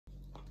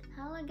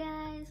Hello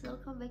guys,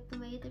 welcome back to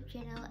my YouTube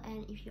channel,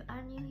 and if you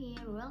are new here,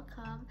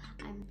 welcome.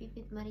 I'm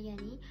Pipit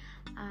Mariani.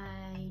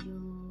 I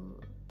do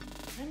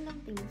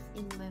random things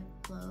in my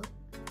vlog.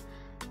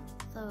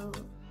 So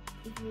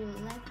if you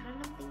like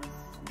random things,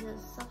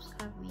 just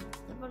subscribe me.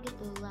 Don't forget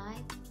to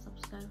like,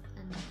 subscribe,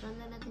 and turn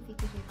the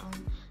notification on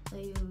so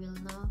you will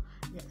know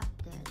the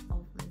update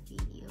of my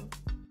video.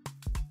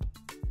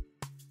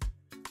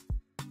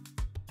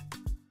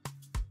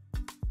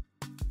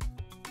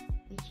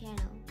 My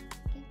channel.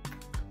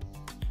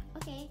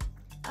 Okay,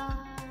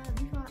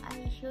 before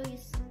I show you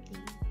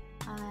something,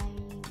 I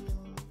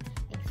will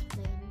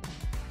explain.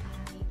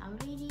 I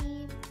already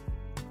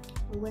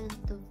went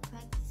to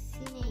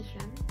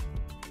vaccination,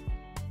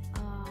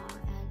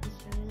 and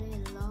it's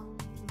really long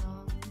day.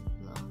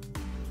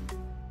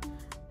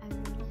 I'm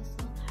really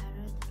so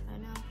tired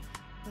right now,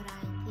 but I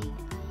think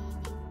I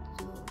need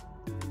to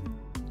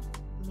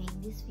make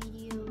this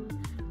video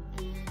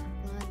and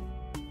upload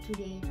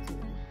today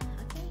too.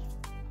 Okay,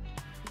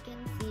 you can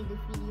see the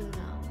video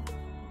now.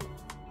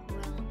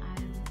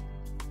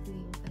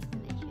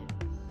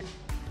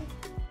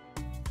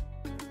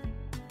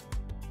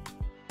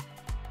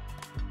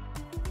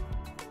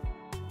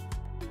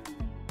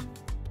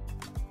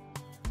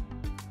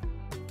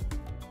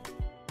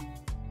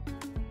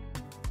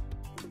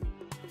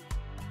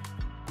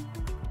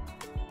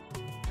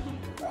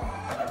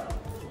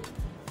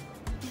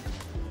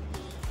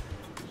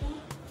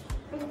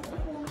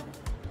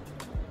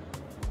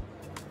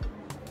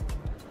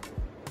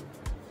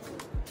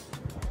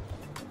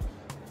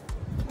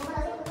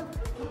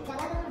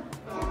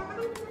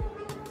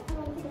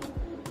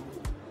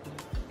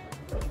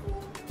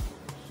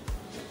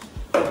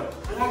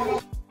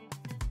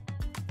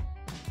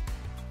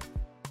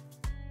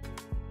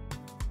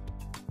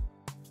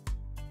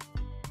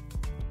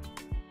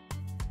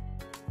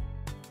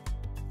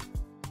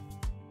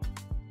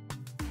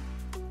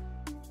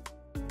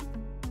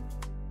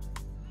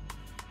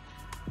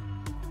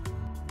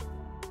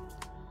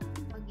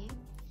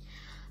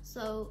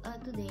 So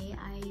today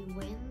I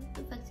went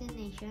to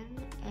vaccination,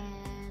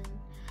 and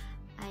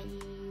I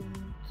need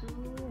to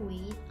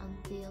wait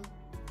until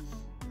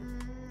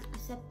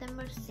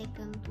September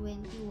 2nd,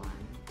 21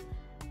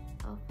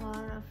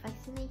 for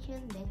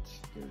vaccination batch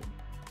 2.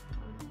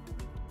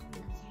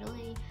 That's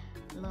really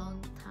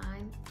long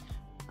time.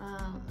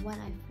 What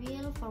I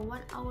feel for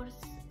 1 hour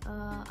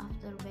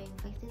after being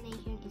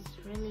vaccination is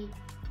really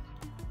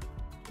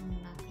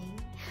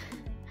nothing.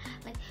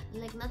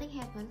 like nothing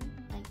happened.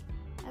 Like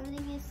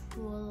everything is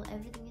cool,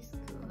 everything is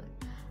good.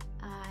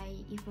 I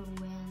even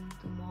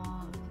went to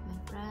mall with my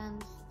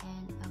friends,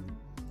 and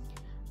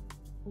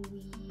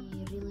we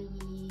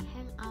really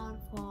hang out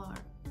for,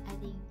 I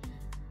think,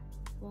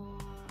 for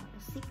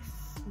 6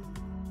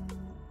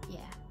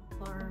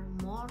 for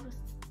more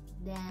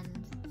than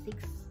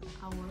 6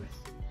 hours.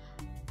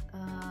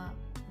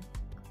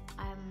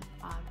 I'm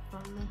out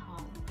from my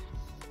home,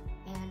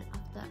 and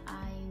after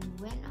I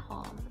went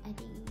home, I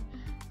think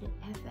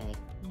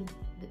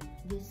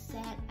the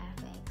sad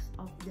effects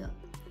of the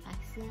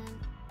vaccine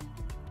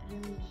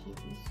really hit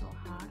me so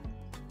hard.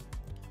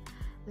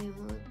 My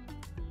mood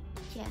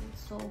changed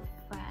so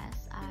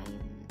fast. I'm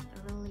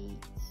really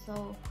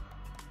so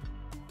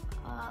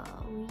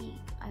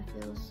weak. I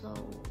feel so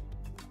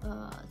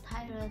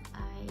tired.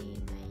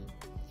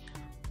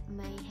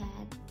 My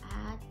head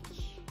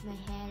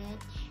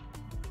itch.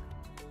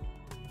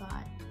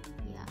 But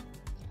yeah,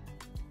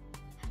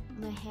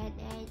 my head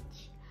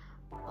itch.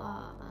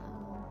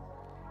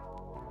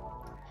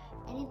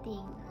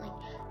 Anything,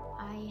 like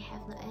I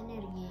have no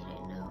energy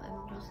right now.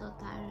 I'm just so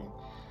tired,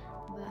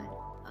 but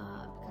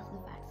because of the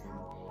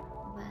vaccine.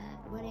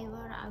 But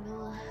whatever, I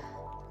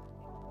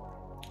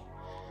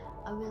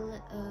will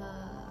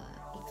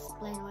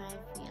explain what I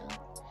feel,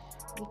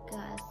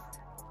 because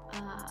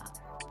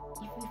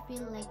if you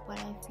feel like what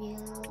I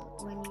feel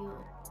when you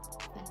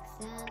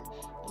vaccine,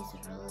 is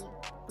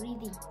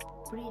really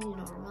pretty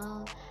normal,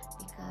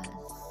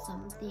 because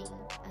something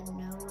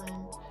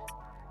unknown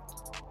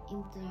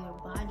into your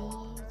body,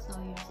 so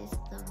your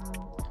system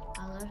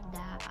alert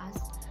that as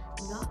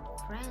not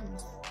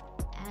friends,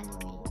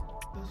 enemy,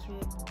 they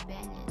should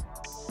ban it.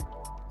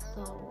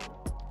 So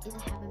it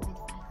happened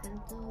with vaccine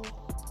too.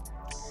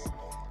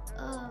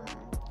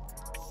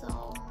 So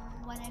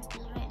what I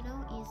feel right now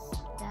is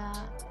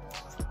that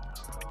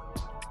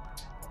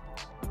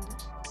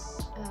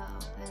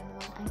and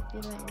what I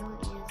feel right now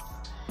is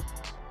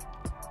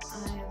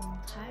I'm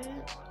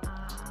tired. I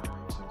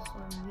feel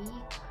so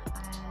weak.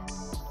 I'm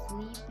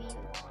sleeping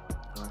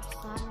or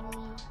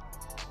suddenly,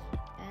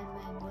 and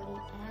my body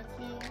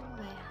itching,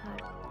 my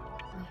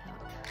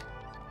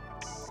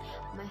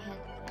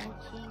head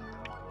itching.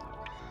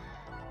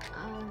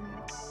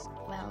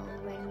 Well,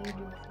 when you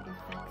do the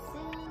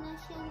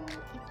vaccination,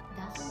 it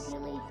doesn't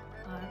really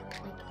hurt.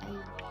 Like I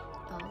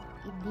thought,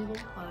 it didn't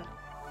hurt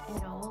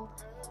at all.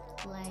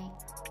 Like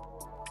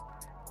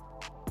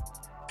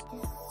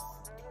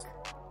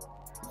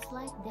it's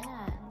like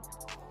that.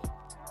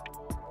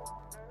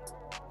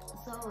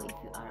 So if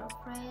you are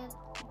afraid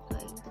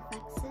going to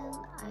vaccine,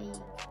 I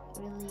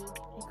really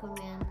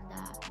recommend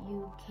that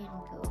you can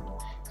go.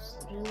 It's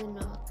really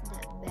not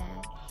that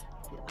bad.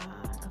 If you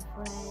are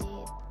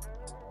afraid,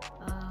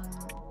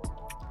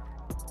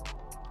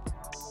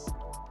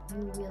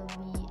 you will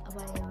be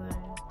whatever.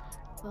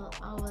 Well,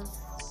 I always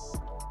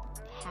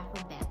have a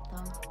bad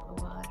thought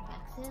about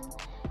vaccine.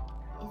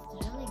 It's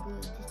really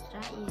good. Just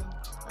try it.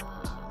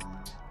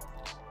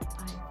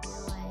 I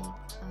feel like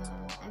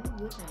I'm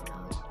good right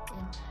now,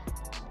 and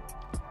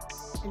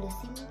the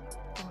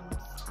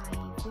symptoms I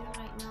feel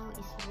right now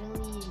is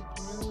really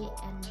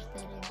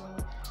understandable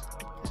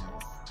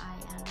because I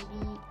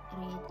already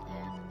read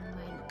and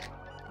my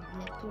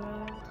lecturer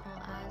told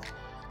us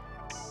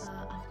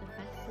after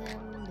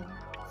vaccine the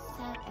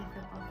side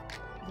effect of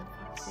the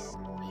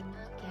vaccine maybe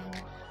can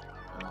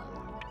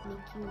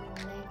make you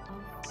lack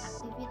of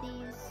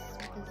activities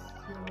because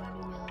your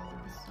body will be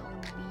so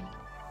weak.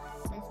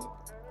 That's it.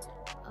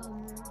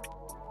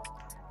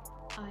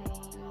 I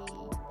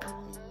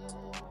only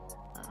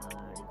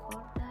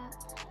record that,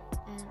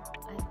 and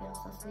I feel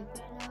so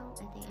sleepy now. I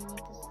think I need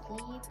to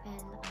sleep,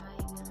 and I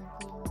will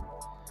clean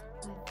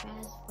my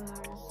face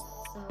first.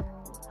 So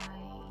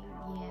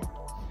yeah,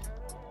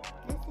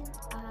 that's it.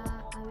 I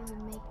will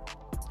make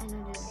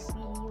another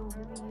video.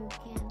 Maybe you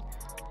can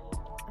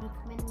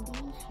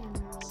recommendation me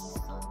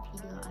some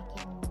video I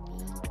can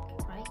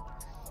make, right?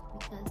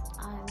 Because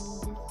I'm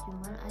just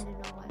human. I don't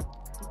know what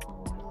people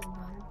really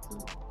want to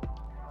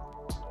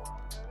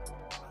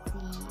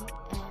see,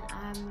 and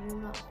I'm really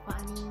not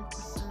funny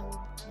person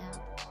that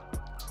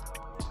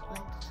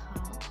like to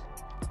talk.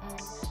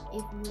 And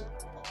if you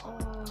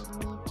all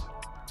need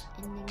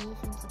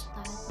Indonesian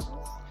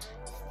subtitles,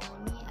 just tell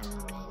me. I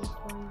will make it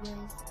for you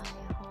guys. I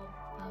hope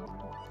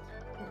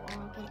you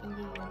all can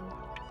enjoy your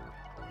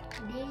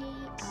day.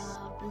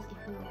 Please,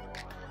 if you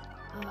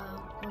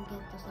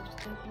forget to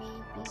subscribe me,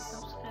 please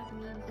subscribe me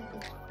because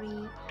it's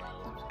free.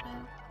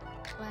 Subscribe,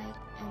 like,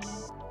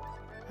 and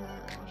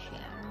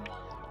share,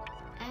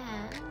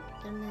 and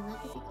turn the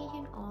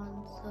notification on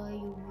so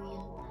you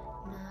will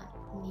not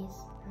miss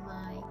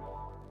my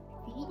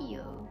new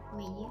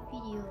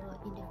video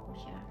in the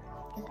future,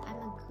 because I'm a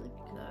good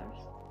girl,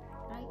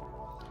 right?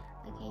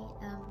 Okay,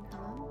 come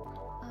on,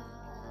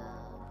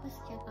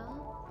 hospital,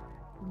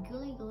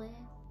 gule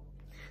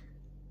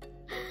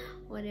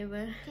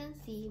whatever. You can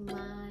see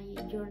my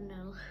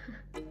journal.